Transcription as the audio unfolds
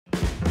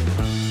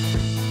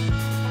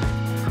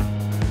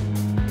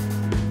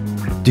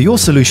Do your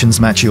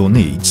solutions match your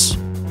needs?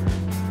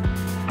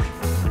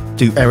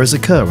 Do errors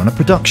occur on a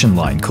production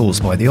line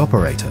caused by the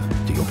operator?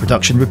 Do your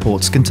production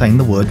reports contain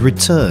the word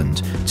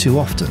returned too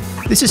often?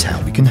 This is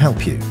how we can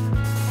help you.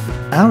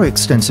 Our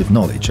extensive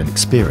knowledge and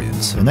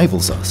experience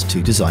enables us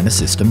to design a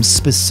system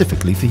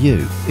specifically for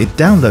you. It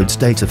downloads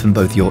data from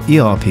both your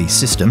ERP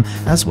system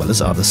as well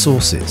as other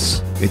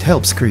sources. It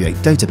helps create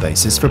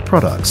databases for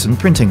products and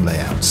printing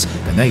layouts,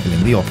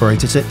 enabling the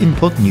operator to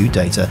input new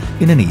data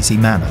in an easy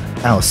manner.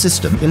 Our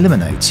system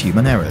eliminates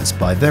human errors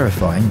by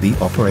verifying the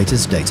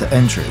operator's data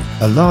entry.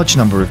 A large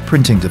number of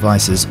printing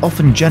devices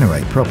often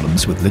generate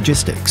problems with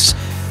logistics.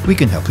 We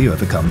can help you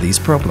overcome these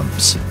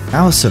problems.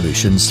 Our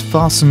solutions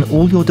fasten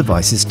all your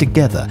devices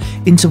together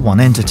into one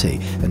entity,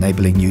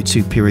 enabling you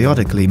to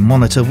periodically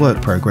monitor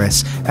work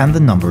progress and the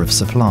number of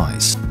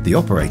supplies. The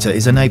operator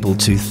is enabled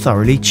to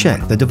thoroughly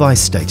check the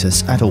device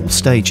status at all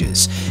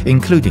stages,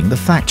 including the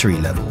factory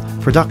level,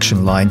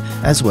 production line,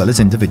 as well as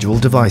individual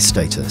device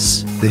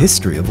status. The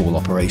history of all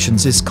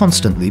operations is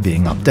constantly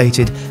being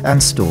updated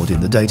and stored in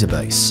the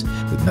database,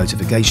 with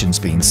notifications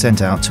being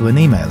sent out to an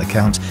email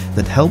account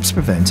that helps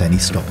prevent any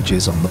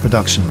stoppages on the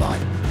production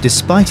line.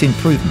 Despite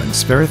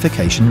improvements,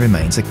 verification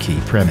remains a key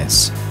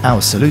premise.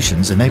 Our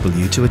solutions enable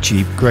you to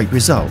achieve great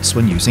results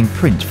when using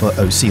print for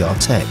OCR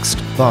text,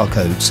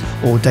 barcodes,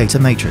 or data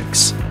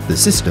matrix. The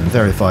system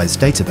verifies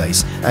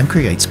database and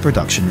creates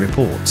production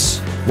reports.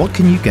 What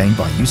can you gain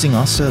by using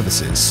our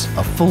services?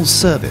 A full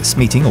service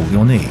meeting all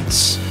your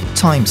needs,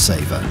 time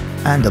saver,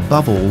 and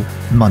above all,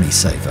 money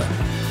saver.